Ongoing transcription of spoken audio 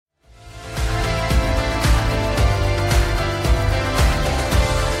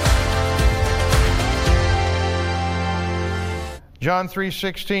John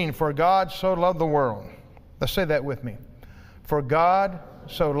 3:16, for God so loved the world. Let's say that with me. For God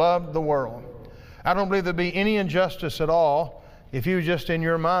so loved the world. I don't believe there'd be any injustice at all if you just in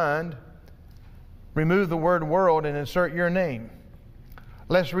your mind remove the word world and insert your name.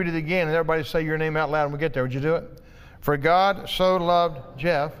 Let's read it again and everybody say your name out loud when we get there. Would you do it? For God so loved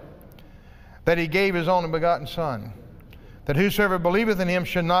Jeff that he gave his only begotten Son, that whosoever believeth in him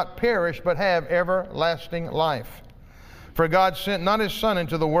should not perish but have everlasting life. For God sent not his Son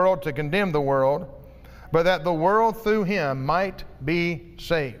into the world to condemn the world, but that the world through him might be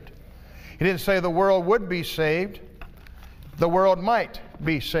saved. He didn't say the world would be saved. The world might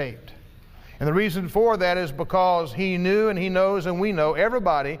be saved. And the reason for that is because he knew and he knows and we know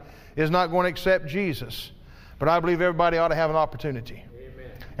everybody is not going to accept Jesus. But I believe everybody ought to have an opportunity.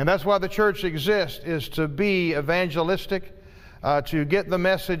 Amen. And that's why the church exists, is to be evangelistic, to get the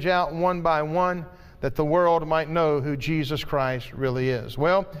message out one by one, that the world might know who Jesus Christ really is.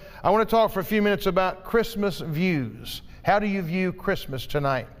 Well, I want to talk for a few minutes about Christmas views. How do you view Christmas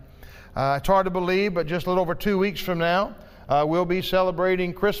tonight? It's hard to believe, but just a little over 2 weeks from now, we'll be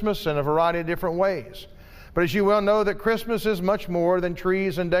celebrating Christmas in a variety of different ways. But as you well know, that Christmas is much more than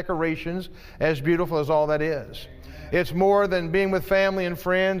trees and decorations, as beautiful as all that is. It's more than being with family and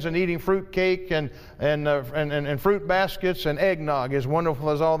friends and eating fruit cake and fruit baskets and eggnog, as wonderful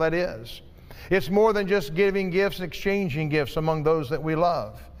as all that is. It's more than just giving gifts and exchanging gifts among those that we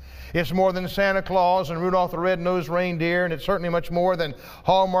love. It's more than Santa Claus and Rudolph the Red-Nosed Reindeer, and it's certainly much more than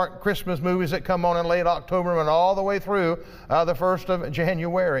Hallmark Christmas movies that come on in late October and all the way through the 1st of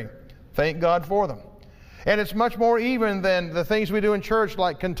January. Thank God for them. And it's much more even than the things we do in church,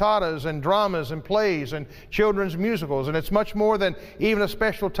 like cantatas and dramas and plays and children's musicals. And it's much more than even a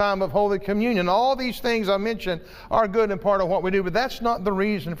special time of Holy Communion. All these things I mentioned are good and part of what we do, but that's not the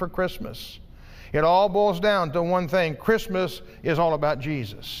reason for Christmas. It all boils down to one thing. Christmas is all about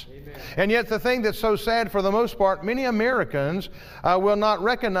Jesus. Amen. And yet the thing that's so sad, for the most part, many Americans will not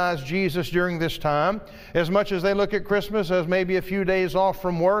recognize Jesus during this time, as much as they look at Christmas as maybe a few days off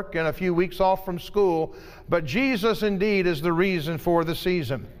from work and a few weeks off from school. But Jesus indeed is the reason for the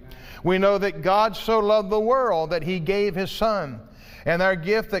season. We know that God so loved the world that he gave his Son. And our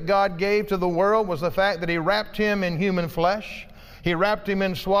gift that God gave to the world was the fact that he wrapped him in human flesh. He wrapped him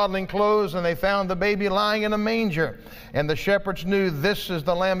in swaddling clothes, and they found the baby lying in a manger. And the shepherds knew this is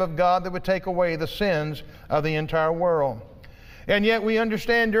the Lamb of God that would take away the sins of the entire world. And yet we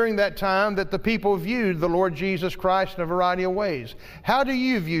understand during that time that the people viewed the Lord Jesus Christ in a variety of ways. How do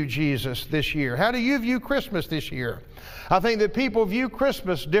you view Jesus this year? How do you view Christmas this year? I think that people view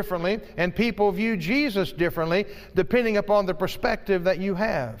Christmas differently and people view Jesus differently depending upon the perspective that you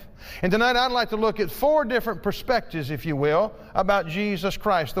have. And tonight I'd like to look at 4 different perspectives, if you will, about Jesus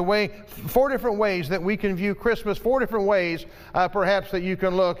Christ. 4 different ways that we can view Christmas, 4 different ways perhaps that you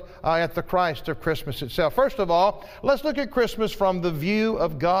can look at the Christ of Christmas itself. First of all, let's look at Christmas from the view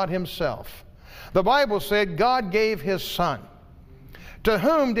of God himself. The Bible said God gave his Son. To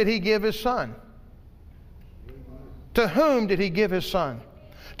whom did he give his Son? To whom did he give his Son?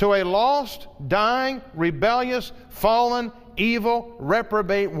 To a lost, dying, rebellious, fallen, evil,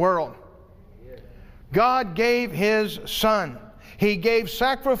 reprobate world. God gave his Son. He gave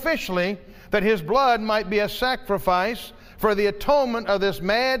sacrificially that his blood might be a sacrifice for the atonement of this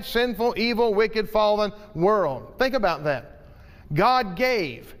mad, sinful, evil, wicked, fallen world. Think about that. God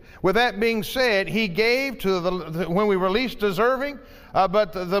gave. With that being said, he gave to when we were least deserving,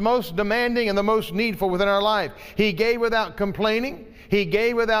 but the most demanding and the most needful within our life. He gave without complaining. He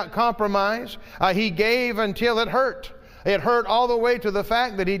gave without compromise. He gave until it hurt. It hurt all the way to the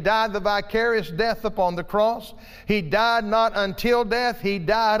fact that he died the vicarious death upon the cross. He died not until death, he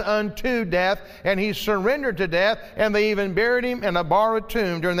died unto death, and he surrendered to death, and they even buried him in a borrowed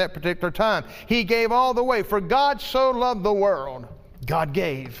tomb during that particular time. He gave all the way. For God so loved the world, God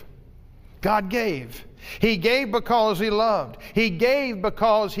gave. God gave. He gave because he loved. He gave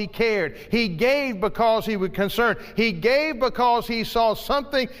because he cared. He gave because he was concerned. He gave because he saw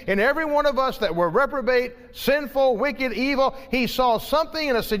something in every one of us that were reprobate, sinful, wicked, evil. He saw something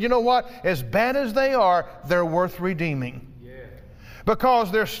and said, you know what? As bad as they are, they're worth redeeming. Yeah.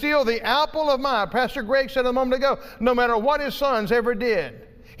 Because they're still the apple of my eye. Pastor Greg said a moment ago, no matter what his sons ever did,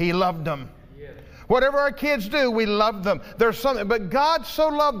 he loved them. Yeah. Whatever our kids do, we love them. There's something, but God so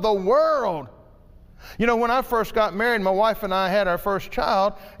loved the world. You know, when I first got married, my wife and I had our first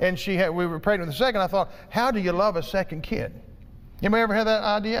child, and we were pregnant with the second. I thought, how do you love a second kid? Anybody ever had that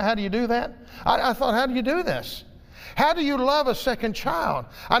idea? How do you do that? I thought, how do you do this? How do you love a second child?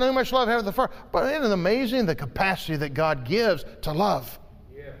 I know how much love having the first, but isn't it amazing the capacity that God gives to love?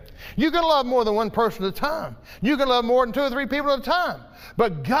 Yeah. You can love more than one person at a time. You can love more than 2 or 3 people at a time.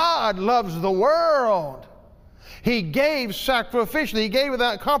 But God loves the world. He gave sacrificially. He gave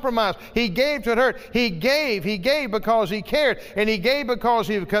without compromise. He gave to it hurt. He gave because He cared. And He gave because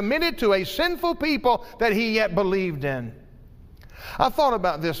He was committed to a sinful people that He yet believed in. I've thought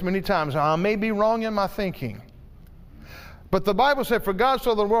about this many times. I may be wrong in my thinking. But the Bible said, for God so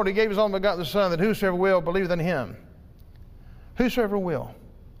loved the world, He gave His only begotten Son, that whosoever will believe in Him. Whosoever will.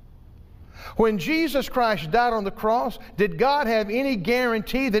 When Jesus Christ died on the cross, did God have any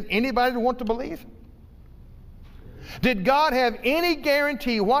guarantee that anybody would want to believe? Did God have any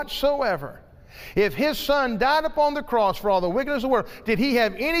guarantee whatsoever? If His Son died upon the cross for all the wickedness of the world, did He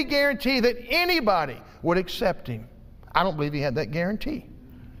have any guarantee that anybody would accept Him? I don't believe He had that guarantee.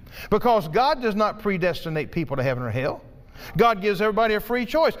 Because God does not predestinate people to heaven or hell. God gives everybody a free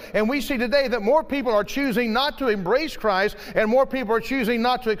choice. And we see today that more people are choosing not to embrace Christ, and more people are choosing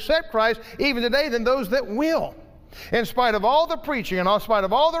not to accept Christ even today than those that will. In spite of all the preaching, and in spite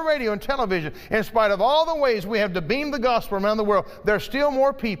of all the radio and television, in spite of all the ways we have to beam the gospel around the world, there are still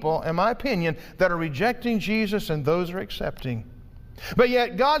more people, in my opinion, that are rejecting Jesus than those are accepting. But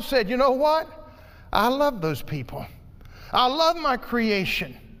yet God said, you know what? I love those people. I love my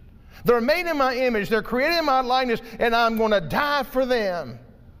creation. They're made in my image. They're created in my likeness, and I'm going to die for them.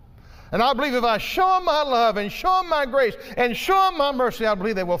 And I believe if I show them my love and show them my grace and show them my mercy, I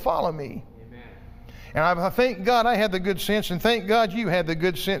believe they will follow me. Amen. And I thank God I had the good sense, and thank God you had the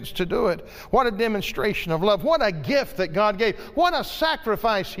good sense to do it. What a demonstration of love. What a gift that God gave. What a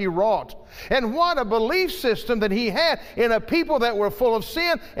sacrifice He wrought. And what a belief system that He had in a people that were full of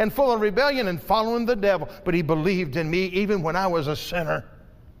sin and full of rebellion and following the devil. But He believed in me even when I was a sinner.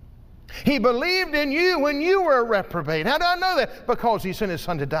 He believed in you when you were a reprobate. How do I know that? Because He sent His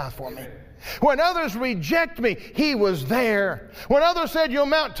Son to die for me. When others reject me, He was there. When others said you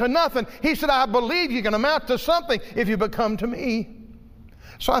amount to nothing, He said, I believe you can amount to something if you become to me.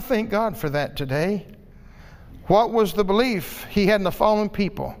 So I thank God for that today. What was the belief He had in the fallen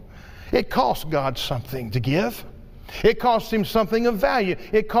people? It cost God something to give. It cost Him something of value.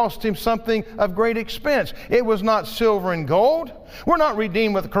 It cost Him something of great expense. It was not silver and gold. We're not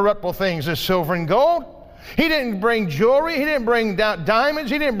redeemed with corruptible things as silver and gold. He didn't bring jewelry. He didn't bring out diamonds.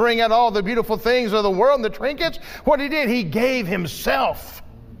 He didn't bring out all the beautiful things of the world and the trinkets. What He did, He gave Himself.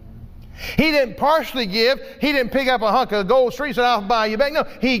 He didn't partially give. He didn't pick up a hunk of gold street and say, I'll buy you back. No,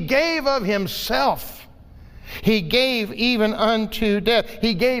 He gave of Himself. He gave even unto death.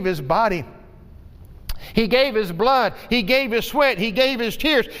 He gave His body. He gave His blood. He gave His sweat. He gave His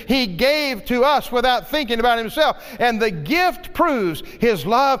tears. He gave to us without thinking about Himself. And the gift proves His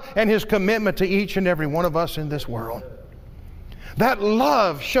love and His commitment to each and every one of us in this world. That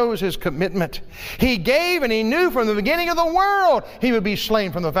love shows His commitment. He gave, and He knew from the beginning of the world He would be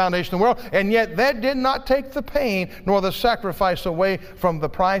slain from the foundation of the world. And yet that did not take the pain nor the sacrifice away from the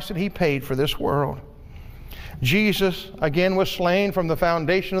price that He paid for this world. Jesus, again, was slain from the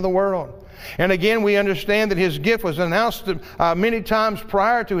foundation of the world. And again, we understand that His gift was announced many times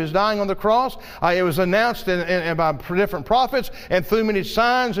prior to His dying on the cross. It was announced by different prophets and through many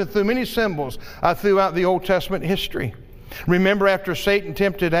signs and through many symbols throughout the Old Testament history. Remember, after Satan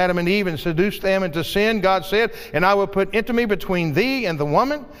tempted Adam and Eve and seduced them into sin, God said, and I will put enmity between thee and the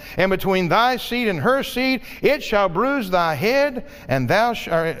woman, and between thy seed and her seed. It shall bruise thy head, and thou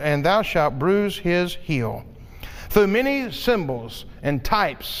shalt bruise his heel. Through many symbols and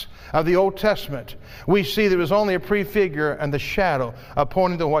types of the Old Testament, we see there was only a prefigure and the shadow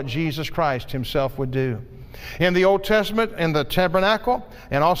pointing to what Jesus Christ Himself would do. In the Old Testament, in the tabernacle,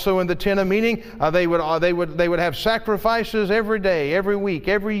 and also in the tent of meeting, they would have sacrifices every day, every week,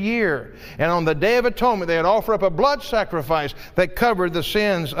 every year. And on the Day of Atonement, they would offer up a blood sacrifice that covered the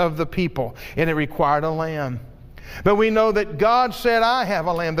sins of the people, and it required a lamb. But we know that God said, I have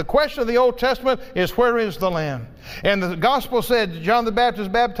a lamb. The question of the Old Testament is, where is the lamb? And the gospel said, John the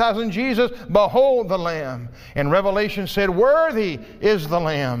Baptist baptizing Jesus, behold the lamb. And Revelation said, worthy is the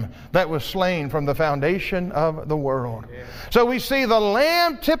lamb that was slain from the foundation of the world. Yeah. So we see the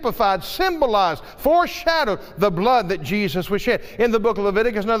lamb typified, symbolized, foreshadowed the blood that Jesus would shed. In the book of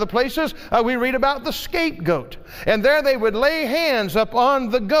Leviticus and other places, we read about the scapegoat. And there they would lay hands upon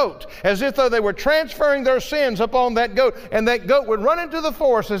the goat as if though they were transferring their sins upon that goat. And that goat would run into the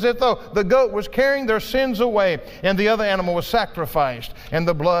forest as if though the goat was carrying their sins away. And the other animal was sacrificed, and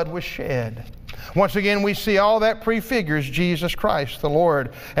the blood was shed. Once again, we see all that prefigures Jesus Christ, the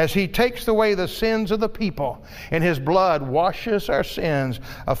Lord, as He takes away the sins of the people, and His blood washes our sins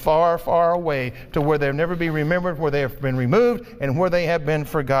far, far away to where they'll never be remembered, where they have been removed, and where they have been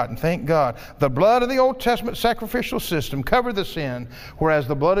forgotten. Thank God. The blood of the Old Testament sacrificial system covered the sin, whereas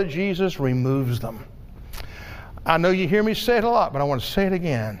the blood of Jesus removes them. I know you hear me say it a lot, but I want to say it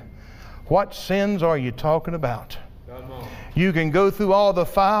again. What sins are you talking about? You can go through all the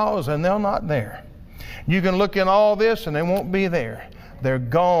files and they're not there. You can look in all this and they won't be there. They're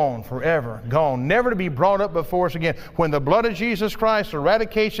gone forever, gone, never to be brought up before us again. When the blood of Jesus Christ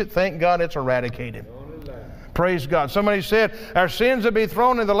eradicates it, thank God it's eradicated. Praise God. Somebody said, our sins will be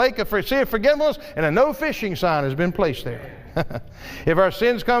thrown in the lake of sea of forgetfulness, and a no fishing sign has been placed there. If our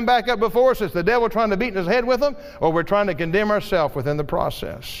sins come back up before us, it's the devil trying to beat his head with them, or we're trying to condemn ourselves within the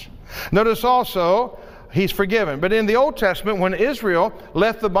process. Notice also, He's forgiven. But in the Old Testament, when Israel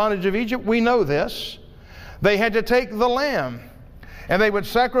left the bondage of Egypt, we know this, they had to take the lamb, and they would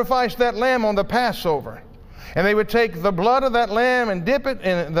sacrifice that lamb on the Passover. And they would take the blood of that lamb and dip it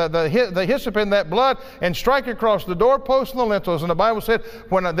in the hyssop in that blood and strike across the doorposts and the lintels. And the Bible said,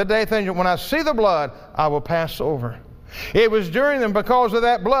 when I see the blood, I will pass over. It was during them, because of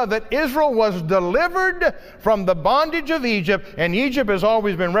that blood, that Israel was delivered from the bondage of Egypt. And Egypt has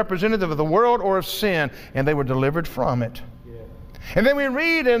always been representative of the world or of sin, and they were delivered from it. Yeah. And then we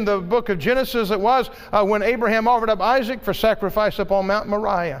read in the book of Genesis, it was when Abraham offered up Isaac for sacrifice upon Mount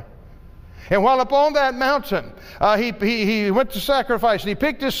Moriah. And while upon that mountain, he went to sacrifice, and he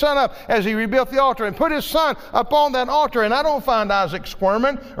picked his son up as he rebuilt the altar and put his son upon that altar. And I don't find Isaac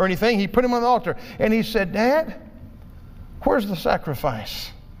squirming or anything. He put him on the altar. And he said, Dad, where's the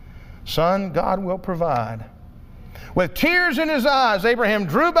sacrifice? Son, God will provide. With tears in his eyes, Abraham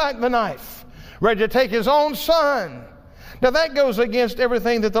drew back the knife, ready to take his own son. Now that goes against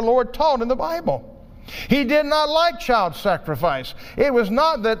everything that the Lord taught in the Bible. He did not like child sacrifice. It was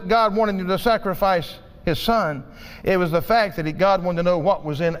not that God wanted him to sacrifice his son. It was the fact that God wanted to know what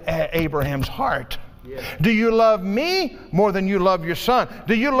was in Abraham's heart. Yeah. Do you love me more than you love your son?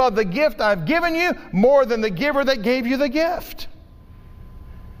 Do you love the gift I've given you more than the giver that gave you the gift?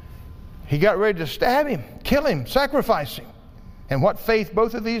 He got ready to stab him, kill him, sacrifice him. And what faith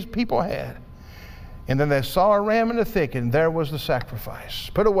both of these people had. And then they saw a ram in the thicket, and there was the sacrifice.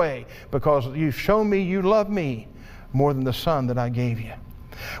 Put away, because you've shown me you love me more than the son that I gave you.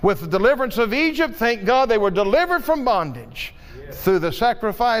 With the deliverance of Egypt, thank God they were delivered from bondage. Through the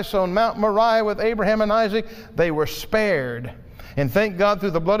sacrifice on Mount Moriah with Abraham and Isaac, they were spared. And thank God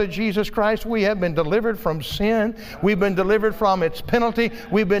through the blood of Jesus Christ, we have been delivered from sin. We've been delivered from its penalty.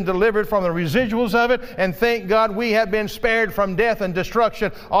 We've been delivered from the residuals of it. And thank God we have been spared from death and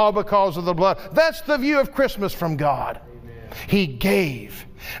destruction, all because of the blood. That's the view of Christmas from God. Amen. He gave.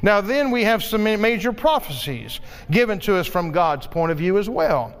 Now then we have some major prophecies given to us from God's point of view as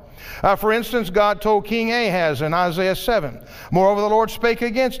well. For instance, God told King Ahaz in Isaiah 7, Moreover, the Lord spake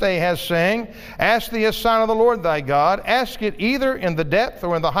against Ahaz, saying, Ask thee a sign of the Lord thy God, ask it either in the depth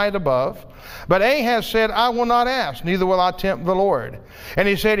or in the height above. But Ahaz said, I will not ask, neither will I tempt the Lord. And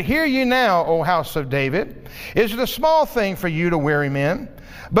he said, Hear ye now, O house of David. Is it a small thing for you to weary men?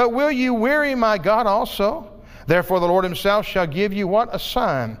 But will you weary my God also? Therefore the Lord himself shall give you what? A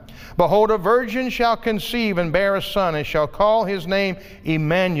sign. Behold, a virgin shall conceive and bear a son, and shall call his name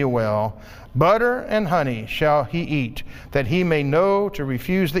Emmanuel. Butter and honey shall he eat, that he may know to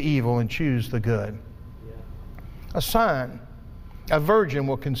refuse the evil and choose the good. Yeah. A sign. A virgin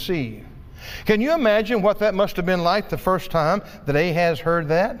will conceive. Can you imagine what that must have been like the first time that Ahaz heard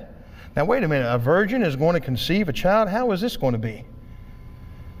that? Now wait a minute, a virgin is going to conceive a child? How is this going to be?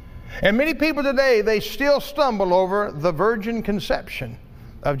 And many people today, they still stumble over the virgin conception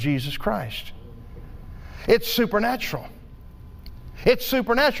of Jesus Christ. It's supernatural. It's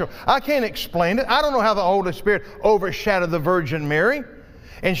supernatural. I can't explain it. I don't know how the Holy Spirit overshadowed the Virgin Mary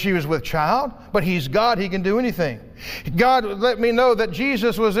and she was with child, but He's God. He can do anything. God let me know that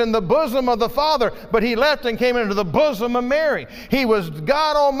Jesus was in the bosom of the Father, but He left and came into the bosom of Mary. He was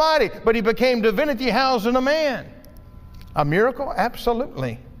God Almighty, but He became divinity housed in a man. A miracle?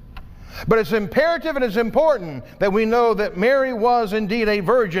 Absolutely. But it's imperative and it's important that we know that Mary was indeed a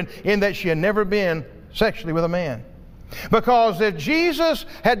virgin in that she had never been sexually with a man. Because if Jesus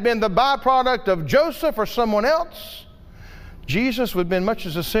had been the byproduct of Joseph or someone else, Jesus would have been much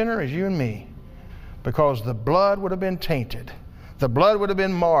as a sinner as you and me. Because the blood would have been tainted. The blood would have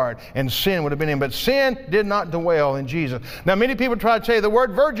been marred and sin would have been in. But sin did not dwell in Jesus. Now many people try to say the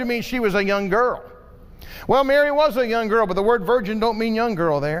word virgin means she was a young girl. Well, Mary was a young girl, but the word virgin don't mean young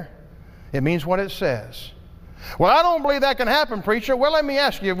girl there. It means what it says. Well, I don't believe that can happen, preacher. Well, let me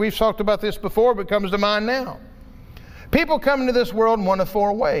ask you. We've talked about this before, but it comes to mind now. People come into this world in one of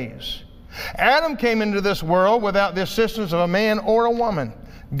four ways. Adam came into this world without the assistance of a man or a woman.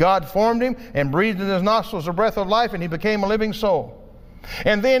 God formed him and breathed in his nostrils the breath of life, and he became a living soul.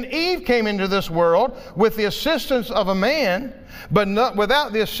 And then Eve came into this world with the assistance of a man, but not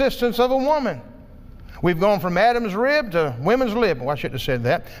without the assistance of a woman. We've gone from Adam's rib to women's lib. Well, I shouldn't have said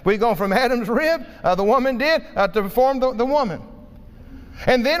that. We've gone from Adam's rib, the woman did, to form the woman.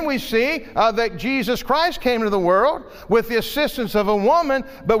 And then we see that Jesus Christ came into the world with the assistance of a woman,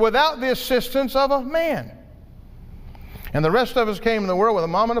 but without the assistance of a man. And the rest of us came in the world with a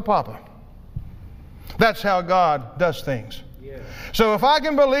mom and a papa. That's how God does things. Yeah. So if I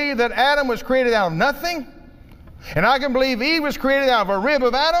can believe that Adam was created out of nothing, and I can believe Eve was created out of a rib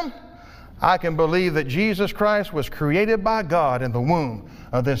of Adam, I can believe that Jesus Christ was created by God in the womb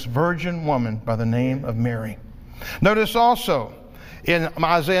of this virgin woman by the name of Mary. Notice also in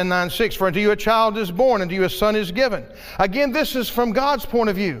Isaiah 9:6, for unto you a child is born, unto you a son is given. Again, this is from God's point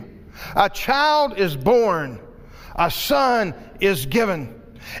of view. A child is born, a son is given,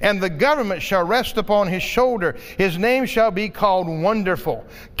 and the government shall rest upon his shoulder. His name shall be called Wonderful,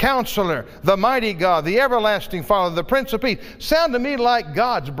 Counselor, the Mighty God, the Everlasting Father, the Prince of Peace. Sound to me like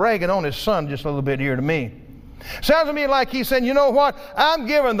God's bragging on his son just a little bit here to me. Sounds to me like he's saying, you know what? I'm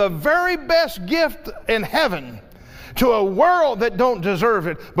giving the very best gift in heaven to a world that don't deserve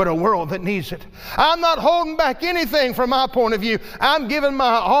it, but a world that needs it. I'm not holding back anything from my point of view. I'm giving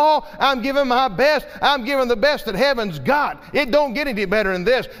my all. I'm giving my best. I'm giving the best that heaven's got. It don't get any better than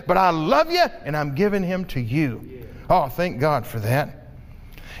this, but I love you, and I'm giving him to you. Yeah. Oh, thank God for that.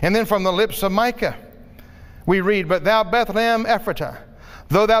 And then from the lips of Micah, we read, but thou Bethlehem Ephratah,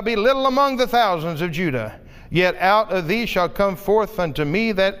 though thou be little among the thousands of Judah, yet out of thee shall come forth unto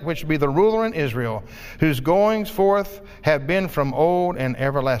me that which be the ruler in Israel, whose goings forth have been from old and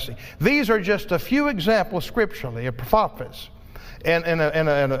everlasting. These are just a few examples scripturally of prophets and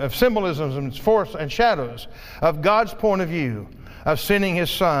of symbolisms and force and shadows of God's point of view of sending his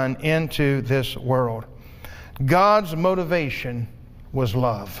son into this world. God's motivation was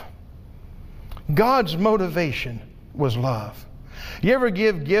love. God's motivation was love. You ever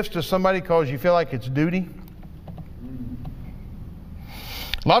give gifts to somebody because you feel like it's duty?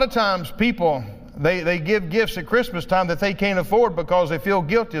 A lot of times people, they give gifts at Christmas time that they can't afford because they feel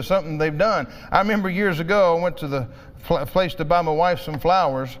guilty of something they've done. I remember years ago, I went to the place to buy my wife some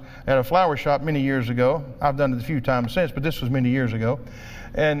flowers at a flower shop many years ago. I've done it a few times since, but this was many years ago.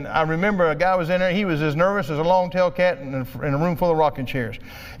 And I remember a guy was in there. He was as nervous as a long-tailed cat in a room full of rocking chairs.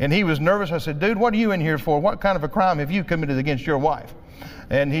 And he was nervous. I said, dude, what are you in here for? What kind of a crime have you committed against your wife?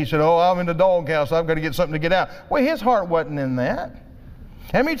 And he said, oh, I'm in the doghouse. I've got to get something to get out. Well, his heart wasn't in that.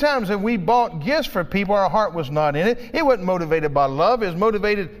 How many times have we bought gifts for people, our heart was not in it? It wasn't motivated by love. It was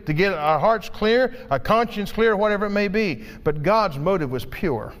motivated to get our hearts clear, our conscience clear, whatever it may be. But God's motive was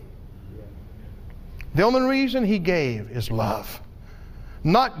pure. The only reason he gave is love.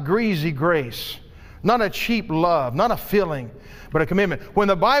 Not greasy grace, not a cheap love, not a feeling, but a commitment. When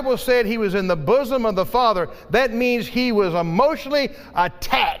the Bible said he was in the bosom of the Father, that means he was emotionally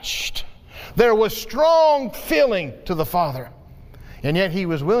attached. There was strong feeling to the Father. And yet he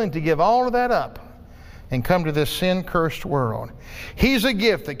was willing to give all of that up and come to this sin-cursed world. He's a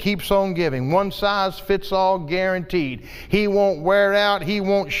gift that keeps on giving. One size fits all guaranteed. He won't wear out. He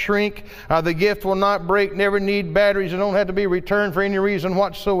won't shrink. The gift will not break, never need batteries. It don't have to be returned for any reason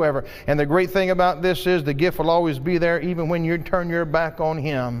whatsoever. And the great thing about this is the gift will always be there even when you turn your back on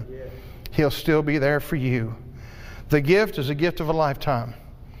him. Yeah. He'll still be there for you. The gift is a gift of a lifetime.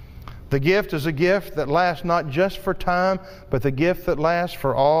 The gift is a gift that lasts not just for time, but the gift that lasts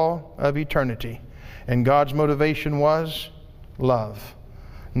for all of eternity. And God's motivation was love.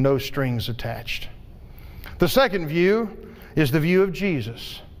 No strings attached. The second view is the view of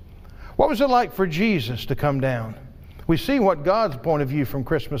Jesus. What was it like for Jesus to come down? We see what God's point of view from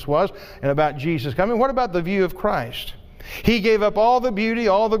Christmas was and about Jesus coming. What about the view of Christ? He gave up all the beauty,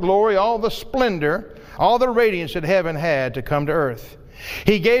 all the glory, all the splendor, all the radiance that heaven had to come to earth.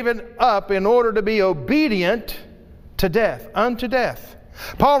 He gave it up in order to be obedient to death, unto death.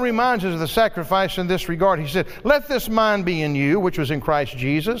 Paul reminds us of the sacrifice in this regard. He said, let this mind be in you, which was in Christ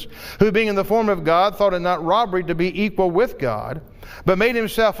Jesus, who being in the form of God, thought it not robbery to be equal with God, but made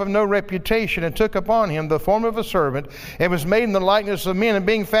himself of no reputation, and took upon him the form of a servant, and was made in the likeness of men, and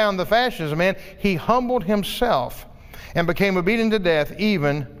being found in the fashion of man, he humbled himself, and became obedient to death,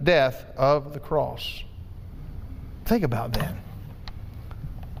 even death of the cross. Think about that.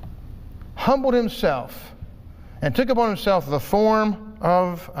 Humbled himself and took upon himself the form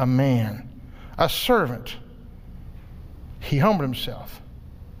of a man, a servant. He humbled himself.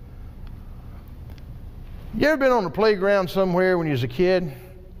 You ever been on the playground somewhere when you was a kid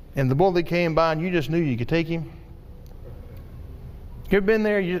and the bully came by and you just knew you could take him? You ever been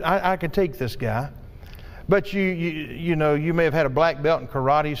there? I could take this guy. But you know, you may have had a black belt in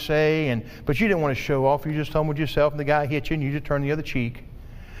karate, say, but you didn't want to show off. You just humbled yourself and the guy hit you and you just turned the other cheek.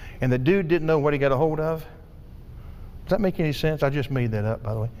 And the dude didn't know what he got a hold of. Does that make any sense? I just made that up,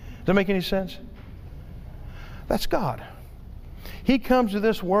 by the way. Does that make any sense? That's God. He comes to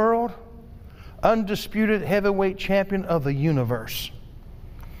this world, undisputed heavyweight champion of the universe.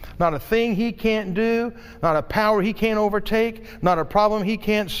 Not a thing he can't do, not a power he can't overtake, not a problem he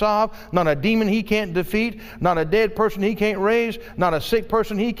can't solve, not a demon he can't defeat, not a dead person he can't raise, not a sick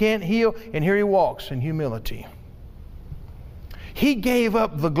person he can't heal. And here he walks in humility. He gave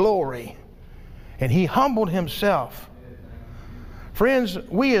up the glory and he humbled himself. Friends,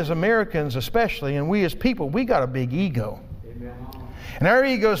 we as Americans especially, and we as people, we got a big ego. And our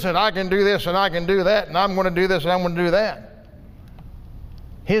ego said, I can do this and I can do that, and I'm going to do this and I'm going to do that.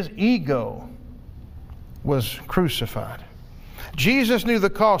 His ego was crucified. Jesus knew the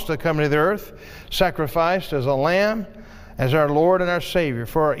cost of coming to the earth, sacrificed as a lamb, as our Lord and our Savior.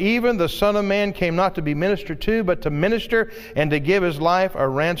 For even the Son of Man came not to be ministered to, but to minister and to give his life a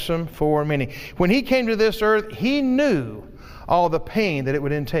ransom for many. When he came to this earth, he knew all the pain that it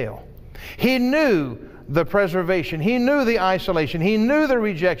would entail. He knew the preservation. He knew the isolation. He knew the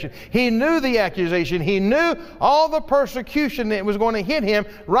rejection. He knew the accusation. He knew all the persecution that was going to hit him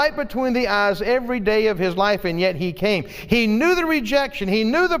right between the eyes every day of his life, and yet he came. He knew the rejection. He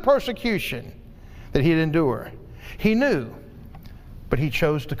knew the persecution that he'd endure. He knew, but he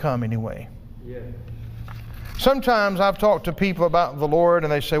chose to come anyway. Yeah. Sometimes I've talked to people about the Lord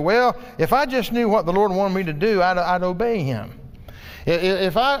and they say, well, if I just knew what the Lord wanted me to do, I'd obey him.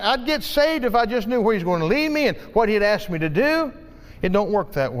 If I'd get saved if I just knew where he's going to lead me and what he'd asked me to do. It don't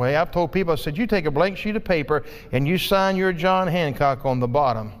work that way. I've told people, I said, you take a blank sheet of paper and you sign your John Hancock on the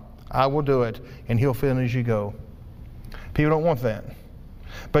bottom. I will do it, and he'll fill in as you go. People don't want that.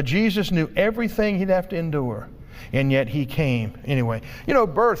 But Jesus knew everything he'd have to endure, and yet he came anyway. You know,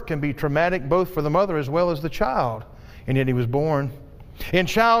 birth can be traumatic both for the mother as well as the child, and yet he was born. In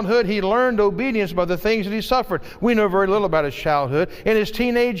childhood, he learned obedience by the things that he suffered. We know very little about his childhood. In his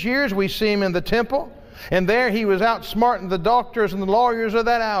teenage years, we see him in the temple. And there he was outsmarting the doctors and the lawyers of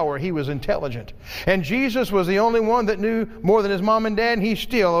that hour. He was intelligent. And Jesus was the only one that knew more than his mom and dad, and he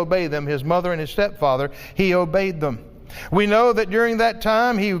still obeyed them. His mother and his stepfather, he obeyed them. We know that during that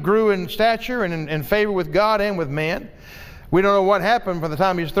time, he grew in stature and in favor with God and with man. We don't know what happened from the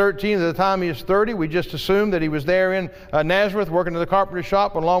time he was 13 to the time he was 30. We just assume that he was there in Nazareth working in the carpenter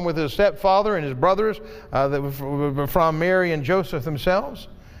shop along with his stepfather and his brothers that were from Mary and Joseph themselves.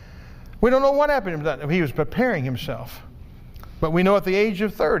 We don't know what happened to him. He was preparing himself. But we know at the age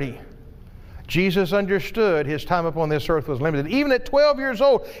of 30, Jesus understood his time upon this earth was limited. Even at 12 years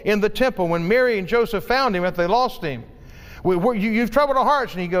old in the temple, when Mary and Joseph found him after they lost him, you've troubled our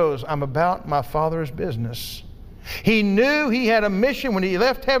hearts. And he goes, I'm about my Father's business. He knew he had a mission when he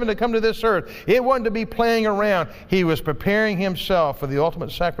left heaven to come to this earth. It wasn't to be playing around. He was preparing himself for the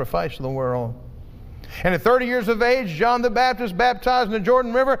ultimate sacrifice of the world. And at 30 years of age, John the Baptist baptized in the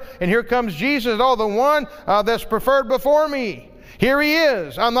Jordan River, and here comes Jesus, oh, the one that's preferred before me. Here he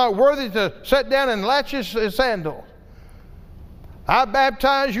is. I'm not worthy to sit down and latch his sandal. I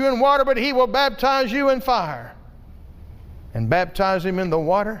baptize you in water, but he will baptize you in fire. And baptize him in the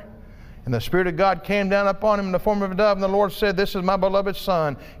water. And the Spirit of God came down upon him in the form of a dove, and the Lord said, this is my beloved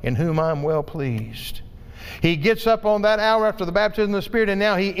Son, in whom I am well pleased. He gets up on that hour after the baptism of the Spirit, and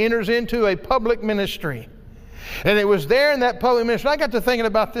now he enters into a public ministry. And it was there in that public ministry. I got to thinking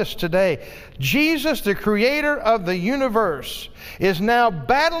about this today. Jesus, the creator of the universe, is now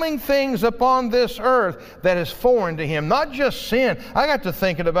battling things upon this earth that is foreign to him. Not just sin. I got to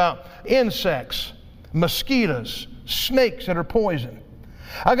thinking about insects, mosquitoes, snakes that are poison.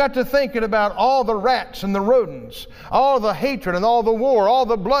 I got to thinking about all the rats and the rodents, all the hatred and all the war, all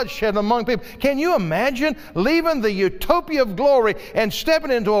the bloodshed among people. Can you imagine leaving the utopia of glory and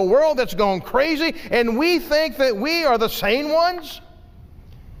stepping into a world that's gone crazy, and we think that we are the sane ones?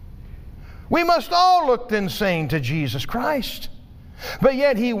 We must all look insane to Jesus Christ. But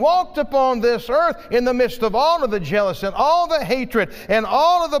yet he walked upon this earth in the midst of all of the jealousy and all the hatred and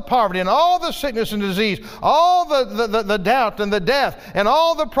all of the poverty and all the sickness and disease, all the doubt and the death and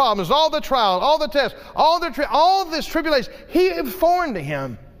all the problems, all the trials, all the tests, all this tribulation. He was foreign to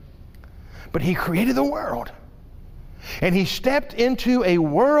him. But he created the world. And he stepped into a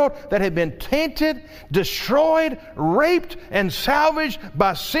world that had been tainted, destroyed, raped, and salvaged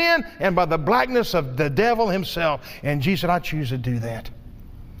by sin and by the blackness of the devil himself. And Jesus said, I choose to do that.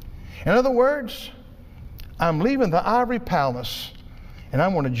 In other words, I'm leaving the ivory palace and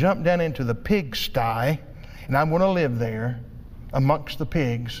I'm going to jump down into the pigsty and I'm going to live there amongst the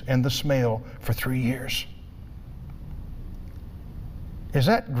pigs and the smell for 3 years. Is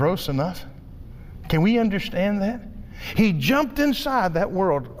that gross enough? Can we understand that? He jumped inside that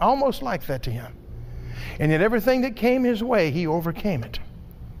world almost like that to him. And yet everything that came his way, he overcame it.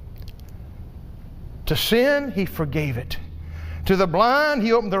 To sin, he forgave it. To the blind,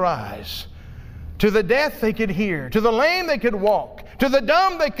 he opened their eyes. To the deaf, they could hear. To the lame, they could walk. To the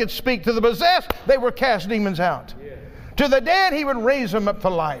dumb, they could speak. To the possessed, they were cast demons out. Yeah. To the dead, he would raise them up to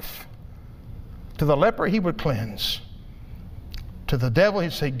life. To the leper, he would cleanse. To the devil,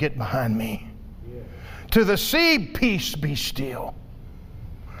 he'd say, get behind me. Yeah. To the sea, peace be still.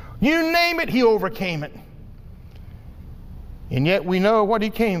 You name it, he overcame it. And yet we know what he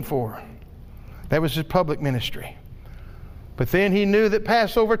came for. That was his public ministry. But then he knew that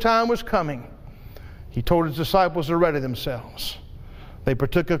Passover time was coming. He told his disciples to ready themselves. They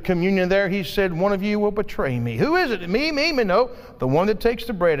partook of communion there. He said, one of you will betray me. Who is it? Me? No. The one that takes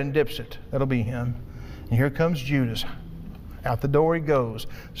the bread and dips it. That'll be him. And here comes Judas. Out the door he goes,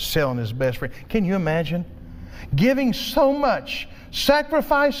 selling his best friend. Can you imagine? Giving so much,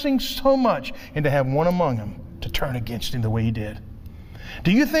 sacrificing so much, and to have one among them to turn against him the way he did.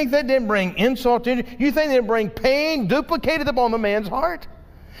 Do you think that didn't bring insult to him? You think that didn't bring pain duplicated upon the man's heart?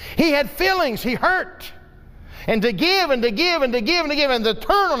 He had feelings. He hurt. And to give and to give and to give and to give and to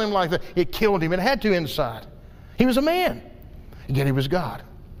turn on him like that, it killed him. It had to inside. He was a man, and yet he was God.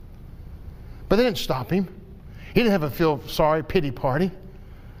 But they didn't stop him. He didn't have a feel sorry pity party.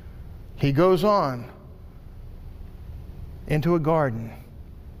 He goes on into a garden,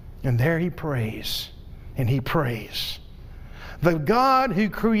 and there he prays, and he prays. The God who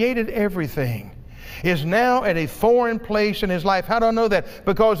created everything is now at a foreign place in his life. How do I know that?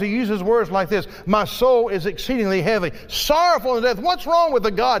 Because he uses words like this: my soul is exceedingly heavy, sorrowful in death. What's wrong with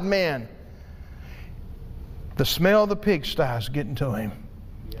the God man? The smell of the pigsty is getting to him.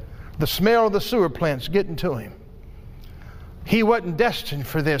 The smell of the sewer plants getting to him. He wasn't destined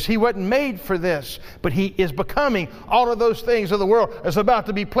for this. He wasn't made for this. But he is becoming all of those things of the world is about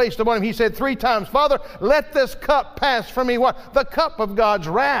to be placed upon him. He said 3 times, Father, let this cup pass from me. What? The cup of God's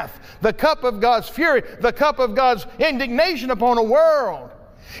wrath. The cup of God's fury. The cup of God's indignation upon a world.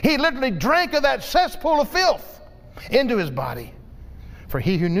 He literally drank of that cesspool of filth into his body. For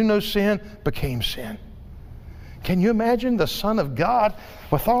he who knew no sin became sin. Can you imagine the Son of God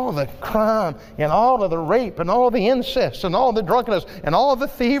with all the crime and all of the rape and all the incest and all the drunkenness and all the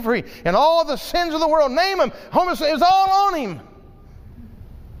thievery and all the sins of the world? Name them. Homicide is all on him.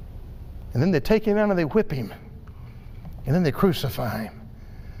 And then they take him out and they whip him. And then they crucify him.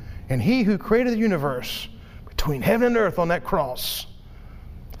 And he who created the universe between heaven and earth on that cross,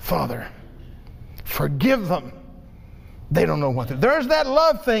 Father, forgive them. They don't know what to do. There's that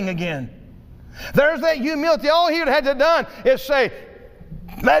love thing again. There's that humility. All he would have had to done is say,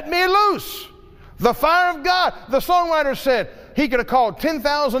 let me loose. The fire of God. The songwriter said he could have called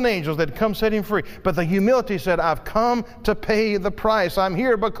 10,000 angels that come set him free. But the humility said, I've come to pay the price. I'm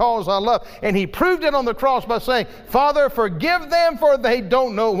here because I love. And he proved it on the cross by saying, Father, forgive them, for they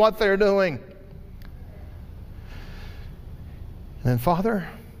don't know what they're doing. And then, Father,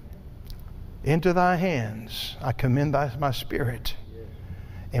 into thy hands I commend my spirit.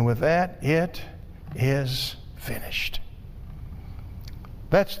 And with that, it is finished.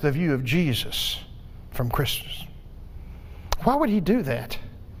 That's the view of Jesus from Christmas. Why would he do that?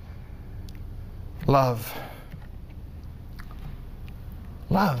 Love.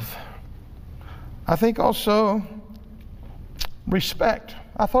 Love. I think also respect.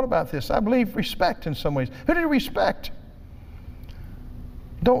 I thought about this. I believe respect in some ways. Who did he respect?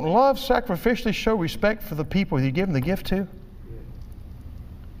 Don't love sacrificially show respect for the people you give the gift to?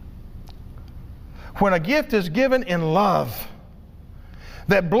 When a gift is given in love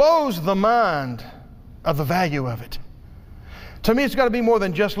that blows the mind of the value of it. To me, it's got to be more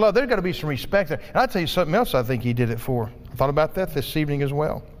than just love. There's got to be some respect there. And I'll tell you something else I think he did it for. I thought about that this evening as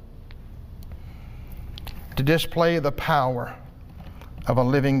well. To display the power of a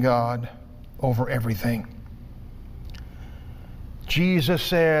living God over everything. Jesus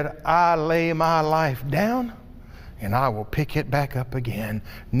said, I lay my life down and I will pick it back up again.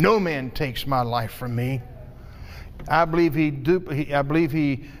 No man takes my life from me. I believe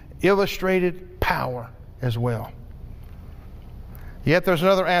he illustrated power as well. Yet there's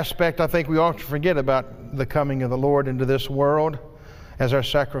another aspect I think we often forget about the coming of the Lord into this world as our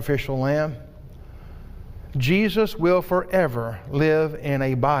sacrificial lamb, Jesus will forever live in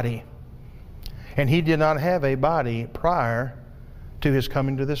a body. And He did not have a body prior to His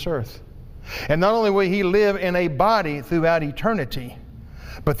coming to this earth. And not only will He live in a body throughout eternity,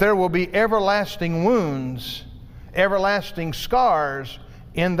 but there will be everlasting wounds, everlasting scars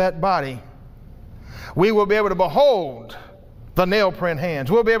in that body. We will be able to behold the nail print hands.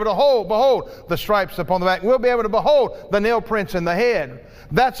 We'll be able to behold the stripes upon the back. We'll be able to behold the nail prints in the head.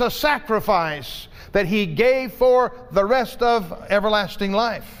 That's a sacrifice that He gave for the rest of everlasting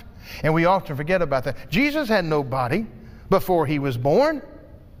life. And we often forget about that. Jesus had no body before He was born.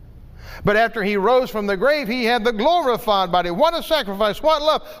 But after He rose from the grave, He had the glorified body. What a sacrifice, what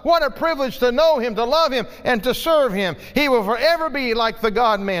love, what a privilege to know Him, to love Him, and to serve Him. He will forever be like the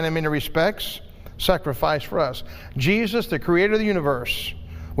God-man in many respects, sacrificed for us. Jesus, the creator of the universe,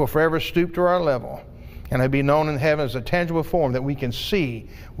 will forever stoop to our level and be known in heaven as a tangible form that we can see,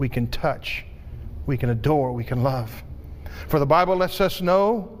 we can touch, we can adore, we can love. For the Bible lets us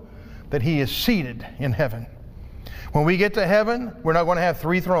know that He is seated in heaven. When we get to heaven, we're not going to have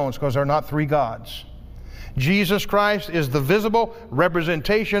three thrones because there are not three gods. Jesus Christ is the visible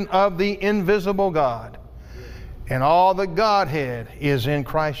representation of the invisible God. And all the Godhead is in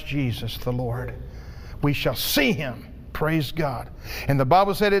Christ Jesus the Lord. We shall see Him. Praise God. And the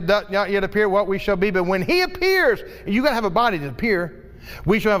Bible said it does not yet appear what we shall be, but when He appears, you got to have a body to appear.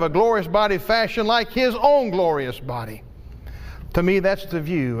 We shall have a glorious body fashioned like His own glorious body. To me, that's the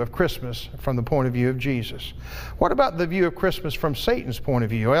view of Christmas from the point of view of Jesus. What about the view of Christmas from Satan's point of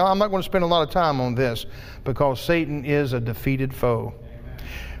view? Well, I'm not going to spend a lot of time on this because Satan is a defeated foe. Amen.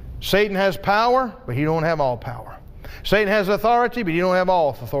 Satan has power, but he don't have all power. Satan has authority, but he don't have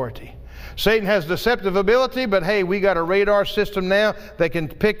all authority. Satan has deceptive ability, but hey, we got a radar system now that can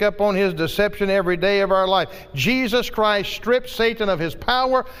pick up on his deception every day of our life. Jesus Christ stripped Satan of his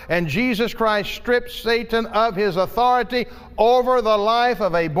power, and Jesus Christ stripped Satan of his authority over the life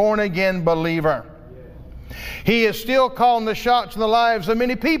of a born-again believer. He is still calling the shots in the lives of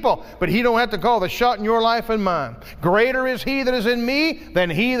many people, but He don't have to call the shot in your life and mine. Greater is He that is in me than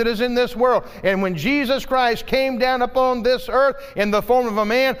he that is in this world. And when Jesus Christ came down upon this earth in the form of a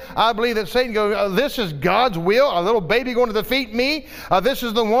man, I believe that Satan goes, this is God's will, a little baby going to defeat me. This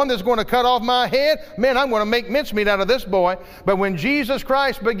is the one that's going to cut off my head. Man, I'm going to make mincemeat out of this boy. But when Jesus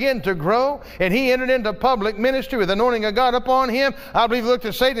Christ began to grow and He entered into public ministry with the anointing of God upon Him, I believe He looked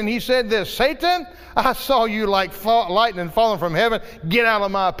at Satan and He said this, Satan, I saw you like lightning falling from heaven. Get out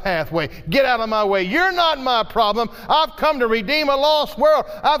of my pathway. Get out of my way. You're not my problem. I've come to redeem a lost world.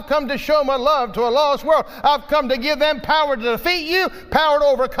 I've come to show my love to a lost world. I've come to give them power to defeat you, power to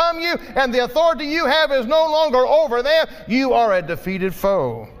overcome you, and the authority you have is no longer over them. You are a defeated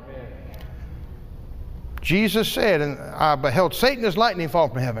foe. Jesus said, and I beheld Satan as lightning fall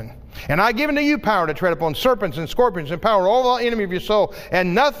from heaven. And I give unto you power to tread upon serpents and scorpions and power over the enemy of your soul,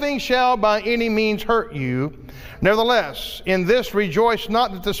 and nothing shall by any means hurt you. Nevertheless, in this rejoice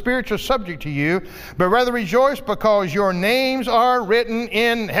not that the spirits are subject to you, but rather rejoice because your names are written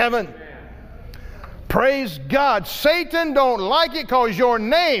in heaven. Praise God. Satan don't like it because your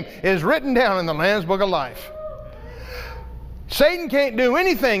name is written down in the Lamb's Book of Life. Satan can't do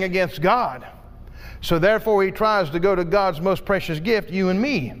anything against God. So therefore he tries to go to God's most precious gift, you and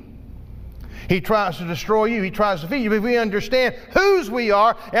me. He tries to destroy you. He tries to defeat you. If we understand whose we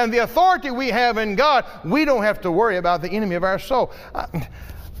are and the authority we have in God, we don't have to worry about the enemy of our soul.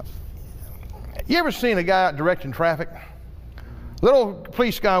 You ever seen a guy out directing traffic? Little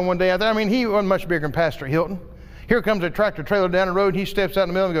police guy one day out there. I mean, he wasn't much bigger than Pastor Hilton. Here comes a tractor trailer down the road, and he steps out in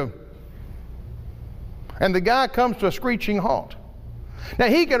the middle and goes. And the guy comes to a screeching halt. Now,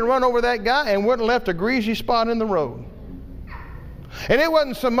 he could run over that guy and wouldn't have left a greasy spot in the road. And it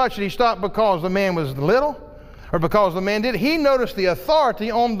wasn't so much that he stopped because the man was little or because the man did. He noticed the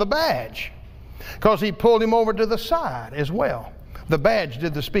authority on the badge because he pulled him over to the side as well. The badge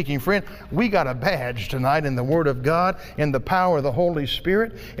did the speaking. Friend, we got a badge tonight in the Word of God, in the power of the Holy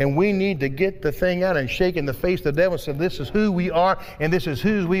Spirit, and we need to get the thing out and shake in the face of the devil and say, this is who we are, and this is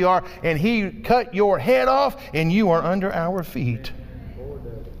whose we are, and He cut your head off, and you are under our feet.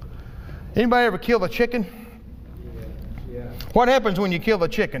 Anybody ever kill a chicken? What happens when you kill a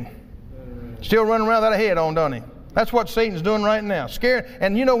chicken? Still running around without a head on, don't he? That's what Satan's doing right now. Scared.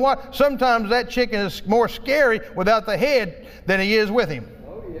 And you know what? Sometimes that chicken is more scary without the head than he is with him.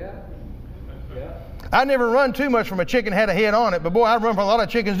 Oh, yeah. I never run too much from a chicken had a head on it, but boy, I run from a lot of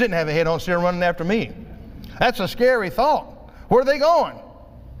chickens didn't have a head on, still running after me. That's a scary thought. Where are they going?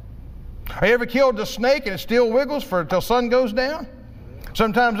 Have you ever killed a snake and it still wiggles until sun goes down?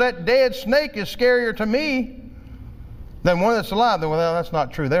 Sometimes that dead snake is scarier to me than one that's alive. Well, that's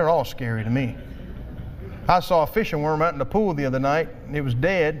not true. They're all scary to me. I saw a fishing worm out in the pool the other night, and it was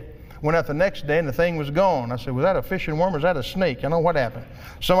dead. Went out the next day, and the thing was gone. I said, was that a fishing worm or was that a snake? I know what happened.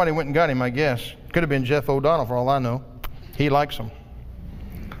 Somebody went and got him, I guess. Could have been Jeff O'Donnell for all I know. He likes them.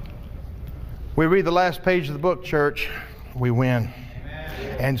 We read the last page of the book, church. We win.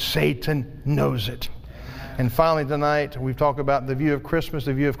 Amen. And Satan knows it. And finally tonight, we've talked about the view of Christmas,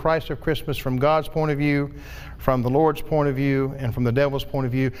 the view of Christ of Christmas from God's point of view, from the Lord's point of view, and from the devil's point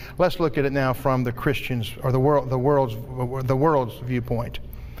of view. Let's look at it now from the Christians, or the world's viewpoint.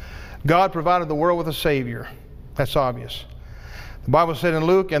 God provided the world with a Savior. That's obvious. The Bible said in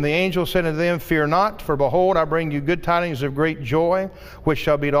Luke, and the angel said unto them, fear not, for behold, I bring you good tidings of great joy, which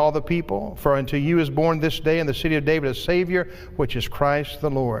shall be to all the people. For unto you is born this day in the city of David a Savior, which is Christ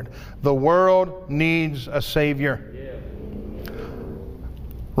the Lord. The world needs a Savior.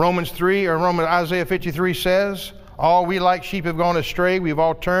 Isaiah 53 says, all we like sheep have gone astray. We've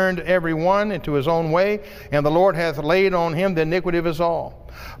all turned every one into his own way, and the Lord hath laid on him the iniquity of us all.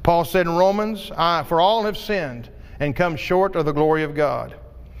 Paul said in Romans, for all have sinned and come short of the glory of God.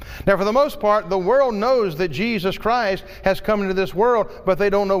 Now, for the most part, the world knows that Jesus Christ has come into this world, but they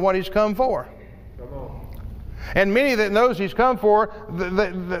don't know what he's come for. And many that knows he's come for,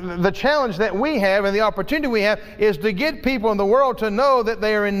 the challenge that we have and the opportunity we have is to get people in the world to know that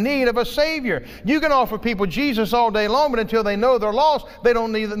they are in need of a Savior. You can offer people Jesus all day long, but until they know they're lost, they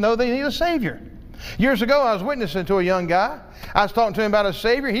don't know they need a Savior. Years ago, I was witnessing to a young guy. I was talking to him about a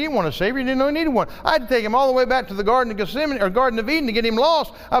Savior. He didn't want a Savior. He didn't know he needed one. I had to take him all the way back to the Garden of Gethsemane, or Garden of Eden, to get him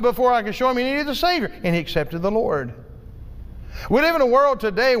lost before I could show him he needed a Savior. And he accepted the Lord. We live in a world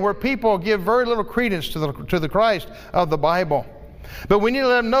today where people give very little credence to the Christ of the Bible. But we need to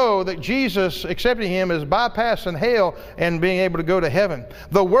let them know that Jesus, accepting him, is bypassing hell and being able to go to heaven.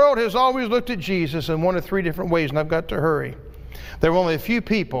 The world has always looked at Jesus in one of three different ways, and I've got to hurry. There were only a few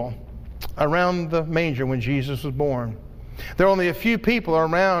people around the manger when Jesus was born. There were only a few people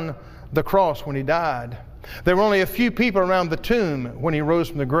around the cross when he died. There were only a few people around the tomb when he rose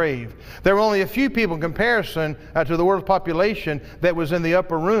from the grave. There were only a few people in comparison to the world's population that was in the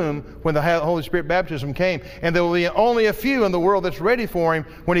upper room when the Holy Spirit baptism came. And there will be only a few in the world that's ready for him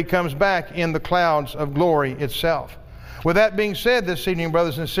when he comes back in the clouds of glory itself. With that being said this evening,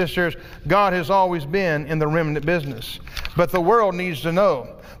 brothers and sisters, God has always been in the remnant business. But the world needs to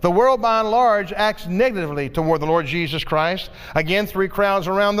know. The world, by and large, acts negatively toward the Lord Jesus Christ. Again, three crowds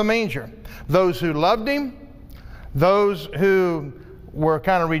around the manger. Those who loved him, those who were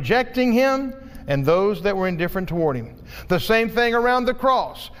kind of rejecting him, and those that were indifferent toward him. The same thing around the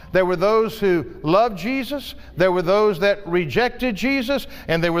cross. There were those who loved Jesus, there were those that rejected Jesus,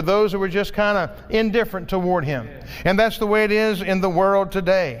 and there were those who were just kind of indifferent toward him. And that's the way it is in the world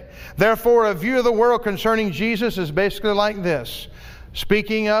today. Therefore, a view of the world concerning Jesus is basically like this.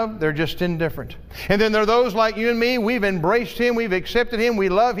 Speaking of, they're just indifferent. And then there are those like you and me. We've embraced him. We've accepted him. We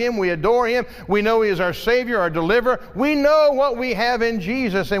love him. We adore him. We know he is our Savior, our deliverer. We know what we have in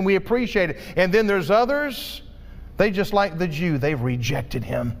Jesus, and we appreciate it. And then there's others, they just like the Jew. They've rejected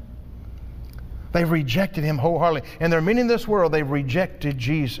him. They've rejected him wholeheartedly. And there are many in this world, they've rejected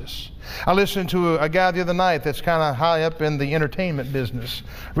Jesus. I listened to a guy the other night that's kind of high up in the entertainment business.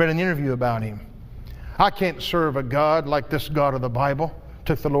 Read an interview about him. I can't serve a God like this God of the Bible.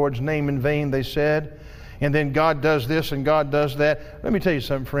 Took the Lord's name in vain, they said. And then God does this and God does that. Let me tell you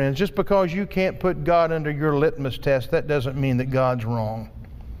something, friends. Just because you can't put God under your litmus test, that doesn't mean that God's wrong.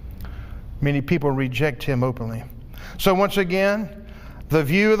 Many people reject him openly. So once again, the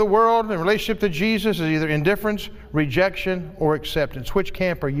view of the world in relationship to Jesus is either indifference, rejection, or acceptance. Which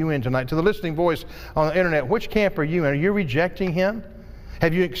camp are you in tonight? To the listening voice on the internet, which camp are you in? Are you rejecting him?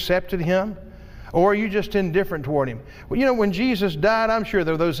 Have you accepted him? Or are you just indifferent toward him? Well, you know, when Jesus died, I'm sure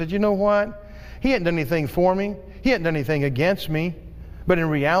there were those who said, you know what? He hadn't done anything for me. He hadn't done anything against me. But in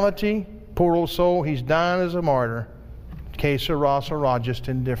reality, poor old soul, he's dying as a martyr. Que sera, sera, just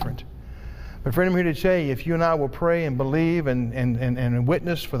indifferent. But friend, I'm here to tell you, if you and I will pray and believe and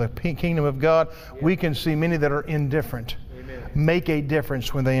witness for the kingdom of God, we can see many that are indifferent make a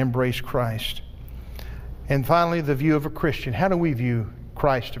difference when they embrace Christ. And finally, the view of a Christian. How do we view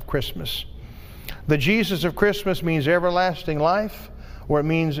Christ of Christmas? The Jesus of Christmas means everlasting life, or it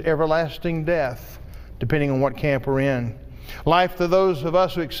means everlasting death, depending on what camp we're in. Life to those of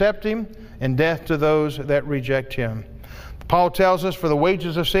us who accept him, and death to those that reject him. Paul tells us, for the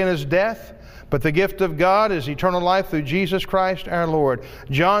wages of sin is death, but the gift of God is eternal life through Jesus Christ our Lord.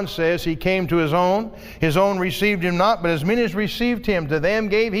 John says he came to his own received him not, but as many as received him, to them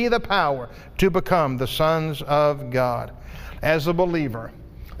gave he the power to become the sons of God. as a believer,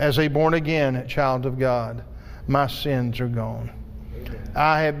 as a born-again child of God, my sins are gone.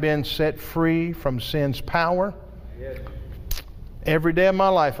 I have been set free from sin's power. Every day of my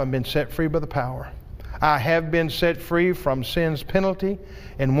life I've been set free by the power. I have been set free from sin's penalty,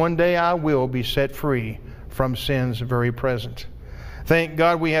 and one day I will be set free from sin's very present. Thank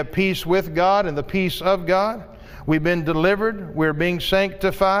God we have peace with God and the peace of God. We've been delivered. We're being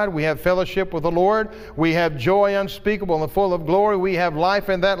sanctified. We have fellowship with the Lord. We have joy unspeakable and full of glory. We have life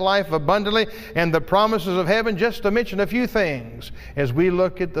and that life abundantly and the promises of heaven, just to mention a few things as we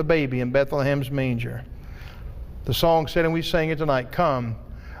look at the baby in Bethlehem's manger. The song said, and we sang it tonight, "Come,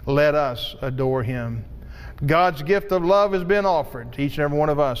 let us adore Him." God's gift of love has been offered to each and every one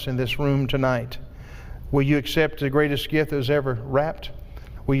of us in this room tonight. Will you accept the greatest gift that was ever wrapped?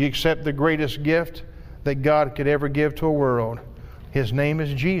 Will you accept the greatest gift that God could ever give to a world? His name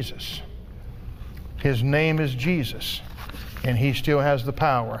is Jesus. His name is Jesus. And He still has the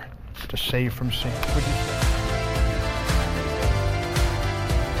power to save from sin. Would you stand?